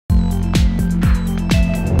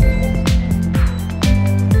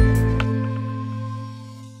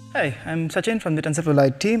Hi, I'm Sachin from the TensorFlow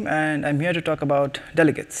Lite team, and I'm here to talk about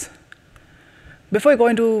delegates. Before I go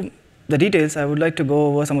into the details, I would like to go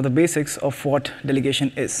over some of the basics of what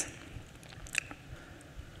delegation is.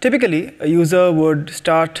 Typically, a user would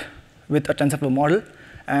start with a TensorFlow model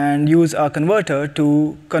and use a converter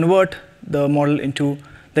to convert the model into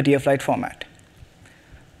the TFLite format.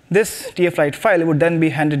 This TFLite file would then be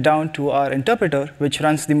handed down to our interpreter, which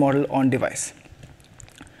runs the model on device.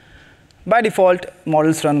 By default,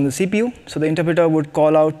 models run on the CPU, so the interpreter would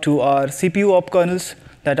call out to our CPU op kernels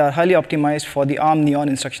that are highly optimized for the ARM Neon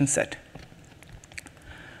instruction set.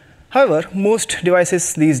 However, most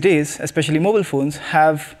devices these days, especially mobile phones,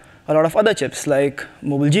 have a lot of other chips like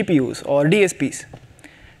mobile GPUs or DSPs.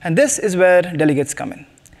 And this is where delegates come in.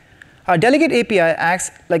 Our delegate API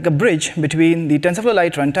acts like a bridge between the TensorFlow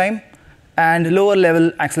Lite runtime and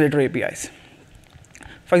lower-level accelerator APIs.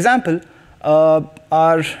 For example,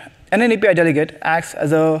 our NNAPI delegate acts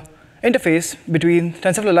as an interface between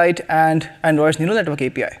TensorFlow Lite and Android's neural network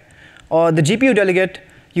API. Or the GPU delegate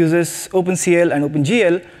uses OpenCL and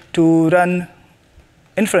OpenGL to run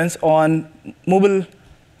inference on mobile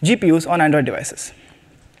GPUs on Android devices.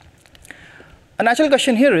 A natural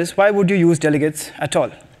question here is, why would you use delegates at all?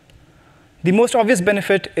 The most obvious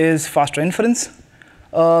benefit is faster inference.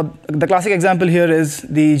 The classic example here is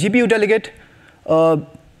the GPU delegate.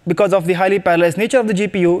 Because of the highly parallelized nature of the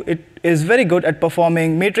GPU, it is very good at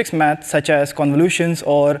performing matrix math, such as convolutions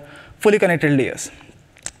or fully connected layers.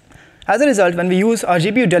 As a result, when we use our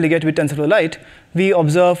GPU delegate with TensorFlow Lite, we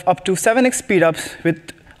observe up to 7x speedups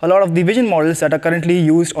with a lot of the vision models that are currently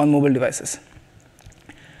used on mobile devices.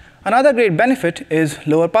 Another great benefit is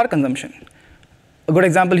lower power consumption. A good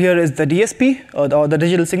example here is the DSP, or the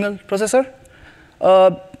digital signal processor.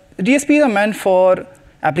 DSPs are meant for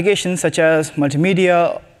applications such as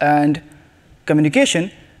multimedia and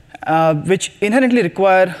communication, which inherently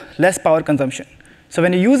require less power consumption. So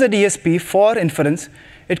when you use a DSP for inference,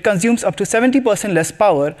 it consumes up to 70% less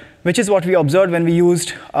power, which is what we observed when we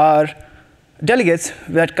used our delegates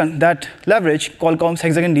that leverage Qualcomm's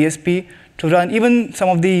Hexagon DSP to run even some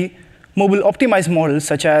of the mobile optimized models,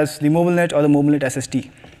 such as the MobileNet or the MobileNet SSD.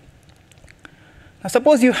 Now,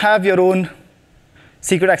 suppose you have your own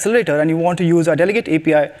secret accelerator and you want to use our delegate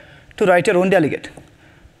API to write your own delegate.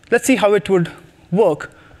 Let's see how it would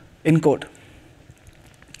work in code.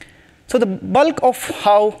 So the bulk of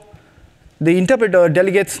how the interpreter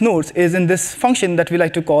delegates nodes is in this function that we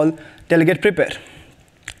like to call delegate prepare.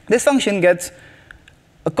 This function gets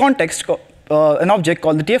a context, an object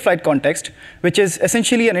called the TFLite context, which is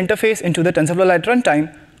essentially an interface into the TensorFlow Lite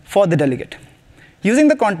runtime for the delegate. Using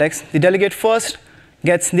the context, the delegate first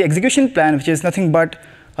gets the execution plan, which is nothing but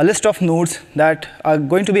a list of nodes that are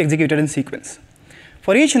going to be executed in sequence.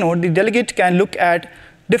 For each node, the delegate can look at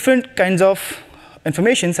different kinds of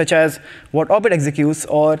information, such as what op it executes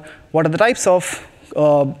or what are the types of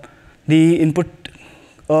the input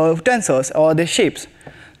tensors or the shapes.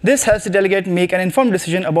 This helps the delegate make an informed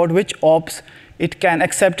decision about which ops it can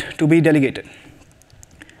accept to be delegated.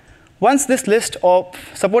 Once this list of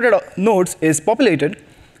supported nodes is populated,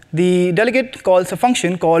 the delegate calls a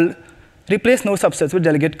function called replace node subsets with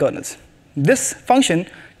delegate kernels. This function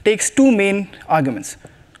takes two main arguments.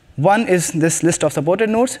 One is this list of supported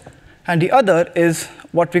nodes, and the other is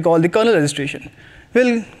what we call the kernel registration.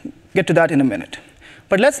 We'll get to that in a minute.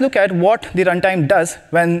 But let's look at what the runtime does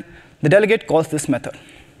when the delegate calls this method.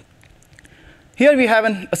 Here we have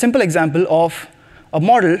a simple example of a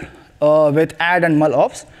model with add and mul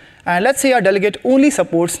ops. And let's say our delegate only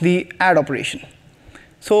supports the add operation.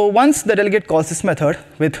 So once the delegate calls this method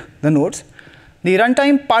with the nodes, the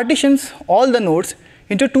runtime partitions all the nodes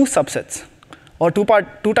into two subsets, or two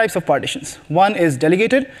types of partitions. One is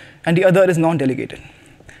delegated, and the other is non-delegated.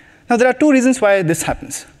 Now, there are two reasons why this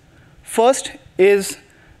happens. First is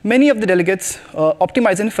many of the delegates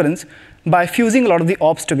optimize inference by fusing a lot of the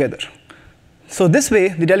ops together. So this way,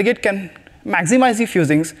 the delegate can maximize the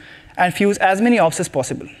fusings and fuse as many ops as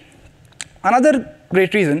possible. Another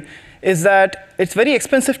great reason is that it's very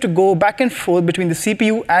expensive to go back and forth between the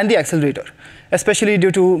CPU and the accelerator, especially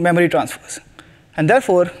due to memory transfers. And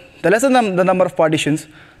therefore, the lesser the number of partitions,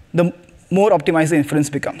 the more optimized the inference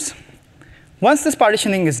becomes. Once this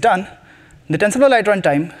partitioning is done, the TensorFlow Lite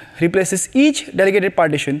runtime replaces each delegated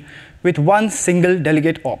partition with one single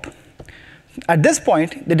delegate op. At this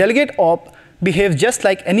point, the delegate op behaves just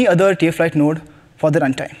like any other TFLite node for the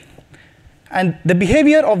runtime. And the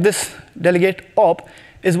behavior of this delegate op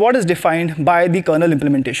is what is defined by the kernel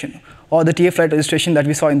implementation, or the TFLite registration that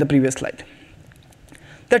we saw in the previous slide.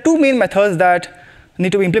 There are two main methods that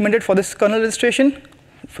need to be implemented for this kernel registration.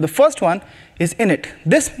 For the first one is init.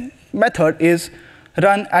 This method is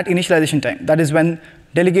run at initialization time. That is when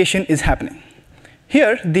delegation is happening.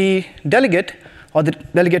 Here, the delegate or the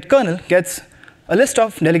delegate kernel gets a list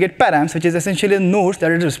of delegate params, which is essentially the nodes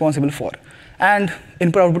that it is responsible for, and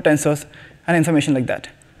input-output tensors and information like that.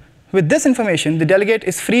 With this information, the delegate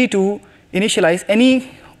is free to initialize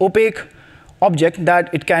any opaque object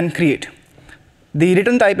that it can create. The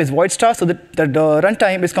return type is void star, so that the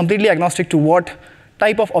runtime is completely agnostic to what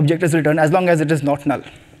type of object is returned as long as it is not null.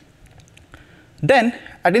 Then,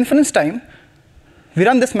 at inference time, we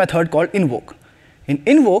run this method called invoke. In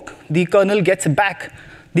invoke, the kernel gets back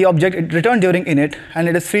the object it returned during init, and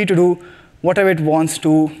it is free to do whatever it wants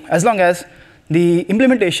to, as long as the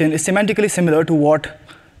implementation is semantically similar to what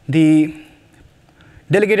the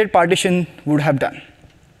delegated partition would have done.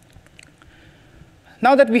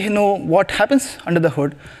 Now that we know what happens under the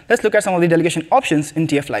hood, let's look at some of the delegation options in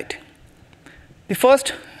TFLite. The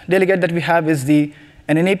first delegate that we have is the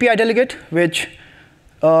NNAPI delegate, which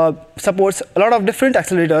supports a lot of different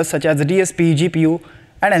accelerators such as the DSP, GPU,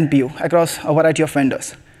 and NPU across a variety of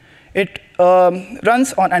vendors. It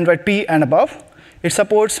runs on Android P and above. It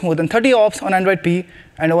supports more than 30 ops on Android P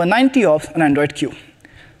and over 90 ops on Android Q.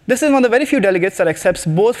 This is one of the very few delegates that accepts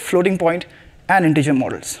both floating point and integer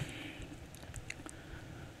models.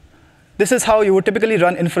 This is how you would typically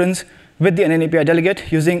run inference with the NNAPI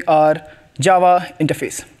delegate using our Java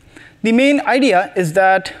interface. The main idea is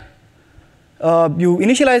that you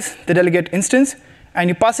initialize the delegate instance and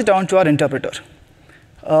you pass it on to our interpreter.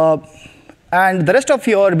 And the rest of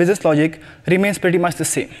your business logic remains pretty much the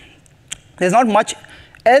same. There's not much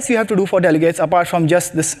else you have to do for delegates apart from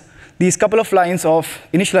just these couple of lines of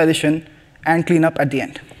initialization and cleanup at the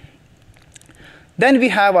end. Then we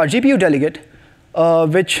have our GPU delegate,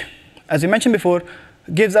 which, as we mentioned before,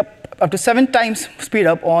 gives up to 7 times speed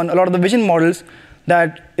up on a lot of the vision models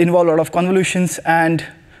that involve a lot of convolutions and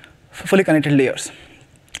fully connected layers.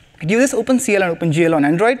 It uses OpenCL and OpenGL on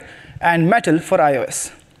Android and Metal for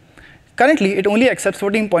iOS. Currently, it only accepts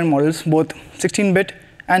floating point models, both 16-bit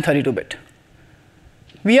and 32-bit.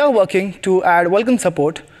 We are working to add Vulkan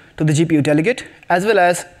support to the GPU delegate, as well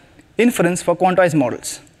as inference for quantized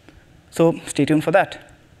models. So stay tuned for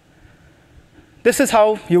that. This is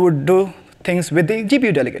how you would do things with the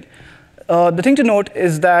GPU delegate. The thing to note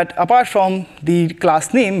is that apart from the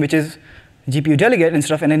class name, which is GPU delegate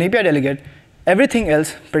instead of an NNAPI delegate, everything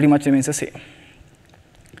else pretty much remains the same.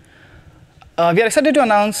 We are excited to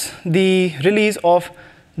announce the release of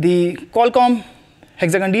the Qualcomm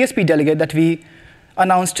Hexagon DSP delegate that we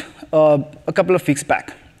announced a couple of weeks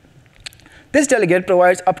back. This delegate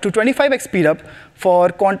provides up to 25x speedup for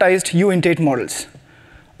quantized uint8 models.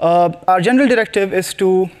 Our general directive is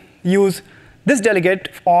to use this delegate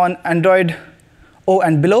on Android O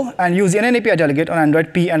and below, and use the NNAPI delegate on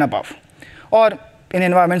Android P and above, or in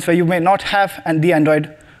environments where you may not have the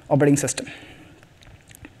Android operating system.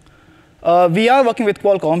 We are working with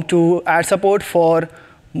Qualcomm to add support for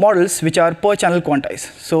models which are per channel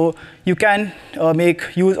quantized. So you can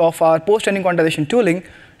make use of our post-training quantization tooling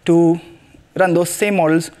to run those same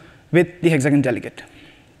models with the Hexagon delegate.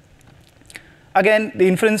 Again, the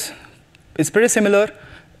inference is pretty similar.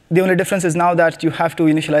 The only difference is now that you have to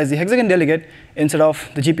initialize the Hexagon delegate instead of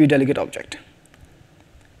the GPU delegate object.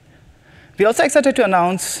 We're also excited to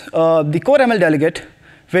announce the Core ML delegate,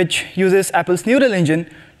 which uses Apple's Neural Engine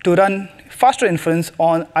to run faster inference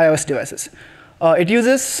on iOS devices.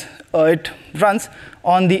 It runs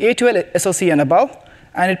on the A12 SoC and above,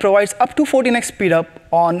 and it provides up to 14x speedup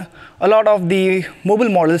on a lot of the mobile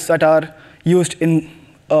models that are used in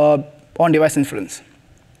on-device inference.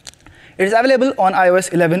 It is available on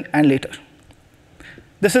iOS 11 and later.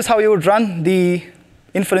 This is how you would run the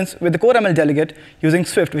inference with the Core ML delegate using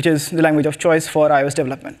Swift, which is the language of choice for iOS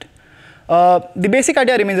development. The basic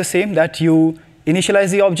idea remains the same, that you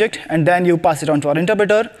initialize the object and then you pass it on to our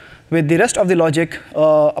interpreter, with the rest of the logic,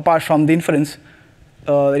 apart from the inference,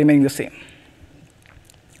 remaining the same.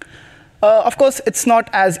 Of course, it's not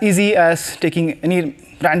as easy as taking any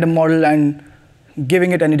random model and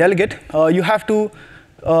giving it any delegate. You have to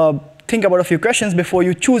think about a few questions before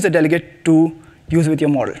you choose a delegate to use with your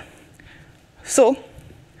model. So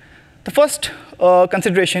the first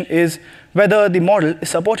consideration is whether the model is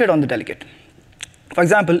supported on the delegate. For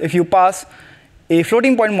example, if you pass a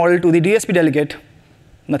floating point model to the DSP delegate,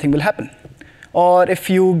 nothing will happen. Or if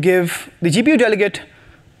you give the GPU delegate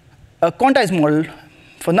a quantized model,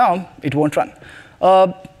 for now, it won't run.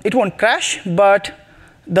 It won't crash, but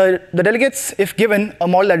the delegates, if given a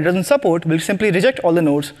model that it doesn't support, will simply reject all the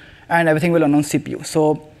nodes, and everything will run on CPU.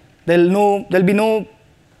 So there'll be no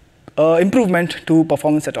improvement to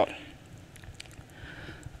performance at all.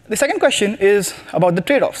 The second question is about the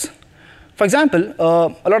trade-offs. For example,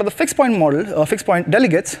 a lot of the fixed point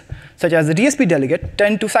delegates, such as the DSP delegate,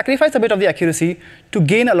 tend to sacrifice a bit of the accuracy to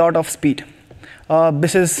gain a lot of speed.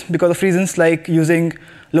 This is because of reasons like using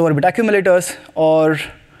lower bit accumulators or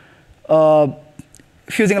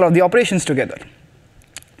fusing a lot of the operations together.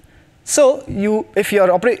 So if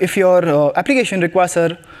your application requires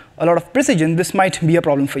a lot of precision, this might be a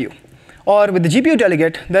problem for you. Or with the GPU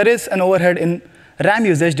delegate, there is an overhead in RAM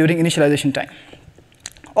usage during initialization time.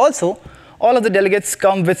 Also, all of the delegates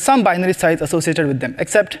come with some binary size associated with them,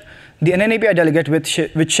 except the NNAPI delegate,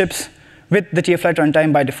 which ships with the TFLite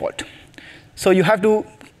runtime by default. So you have to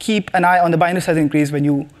keep an eye on the binary size increase when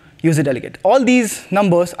you use the delegate. All these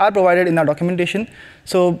numbers are provided in our documentation,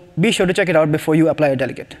 so be sure to check it out before you apply a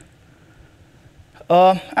delegate.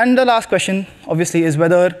 And the last question, obviously, is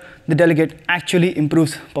whether the delegate actually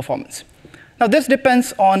improves performance. Now, this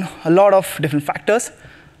depends on a lot of different factors,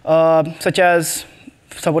 such as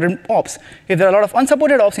supported ops. If there are a lot of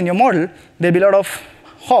unsupported ops in your model, there'll be a lot of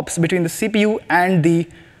hops between the CPU and the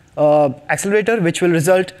accelerator, which will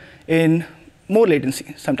result in more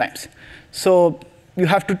latency sometimes. So you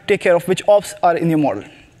have to take care of which ops are in your model.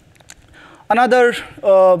 Another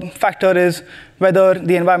factor is whether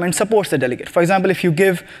the environment supports the delegate. For example, if you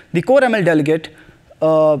give the core ML delegate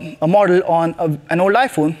a model on an old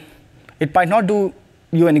iPhone, it might not do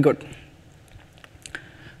you any good.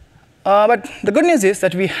 But the good news is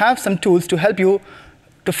that we have some tools to help you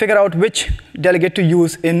to figure out which delegate to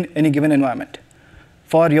use in any given environment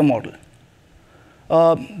for your model.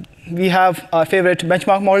 We have our favorite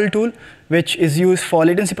benchmark model tool, which is used for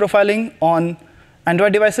latency profiling on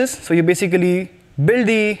Android devices. So you basically build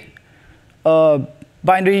the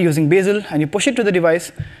binary using Bazel, and you push it to the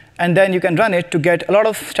device, and then you can run it to get a lot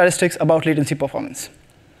of statistics about latency performance.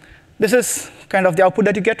 This is kind of the output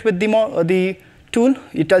that you get with the tool.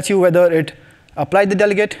 It tells you whether it applied the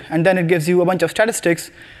delegate, and then it gives you a bunch of statistics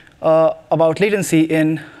about latency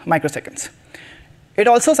in microseconds. It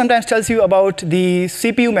also sometimes tells you about the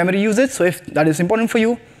CPU memory usage, so if that is important for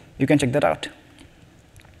you, you can check that out.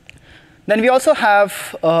 Then we also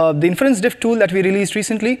have the inference diff tool that we released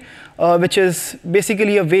recently, which is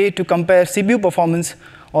basically a way to compare CPU performance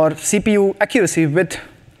or CPU accuracy with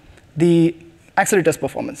the accelerator's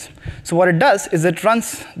performance. So what it does is it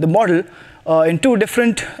runs the model in two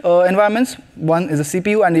different environments. One is the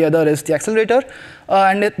CPU, and the other is the accelerator.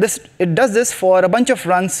 And it does this for a bunch of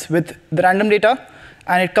runs with the random data,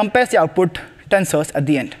 and it compares the output tensors at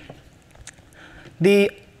the end.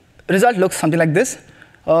 The result looks something like this,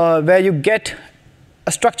 where you get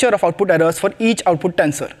a structure of output errors for each output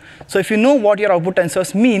tensor. So if you know what your output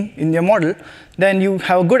tensors mean in your model, then you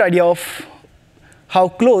have a good idea of how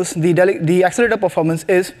close the accelerator performance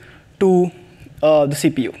is to the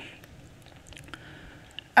CPU.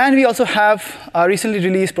 And we also have recently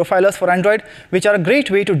released profilers for Android, which are a great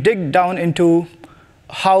way to dig down into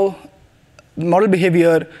how model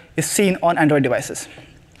behavior is seen on Android devices.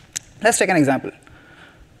 Let's take an example.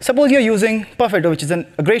 Suppose you're using Perfecto, which is a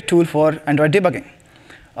great tool for Android debugging.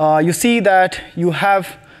 You see that you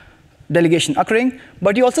have delegation occurring,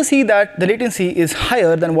 but you also see that the latency is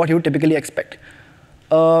higher than what you would typically expect.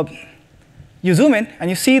 You zoom in, and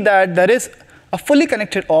you see that there is a fully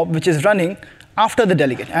connected op which is running after the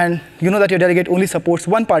delegate. And you know that your delegate only supports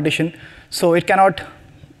one partition, so it cannot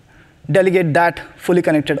delegate that fully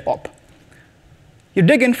connected op. You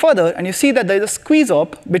dig in further, and you see that there is a squeeze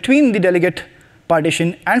op between the delegate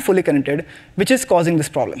partition and fully connected, which is causing this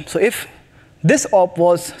problem. So if this op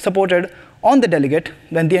was supported on the delegate,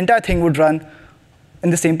 then the entire thing would run in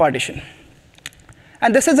the same partition.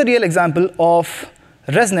 And this is a real example of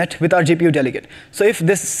ResNet with our GPU delegate. So if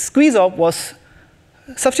this squeeze op was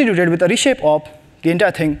substituted with a reshape op, the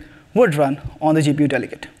entire thing would run on the GPU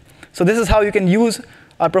delegate. So this is how you can use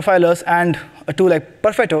our profilers and a tool like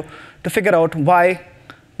Perfecto to figure out why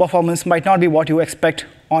performance might not be what you expect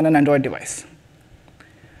on an Android device.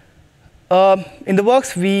 In the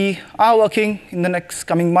works, we are working in the next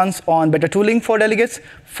coming months on better tooling for delegates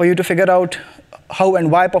for you to figure out how and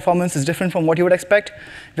why performance is different from what you would expect.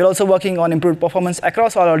 We're also working on improved performance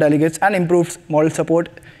across all our delegates and improved model support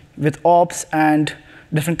with ops and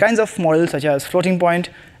different kinds of models, such as floating point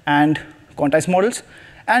and quantized models.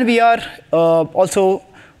 And we are also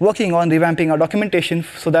working on revamping our documentation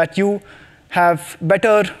so that you have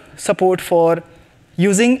better support for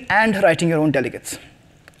using and writing your own delegates.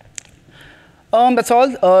 That's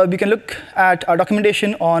all. We can look at our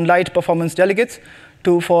documentation on Lite performance delegates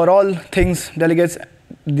for all things delegates,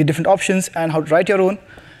 the different options, and how to write your own.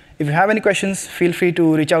 If you have any questions, feel free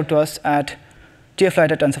to reach out to us at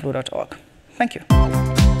TFLite@tensorflow.org. Thank you.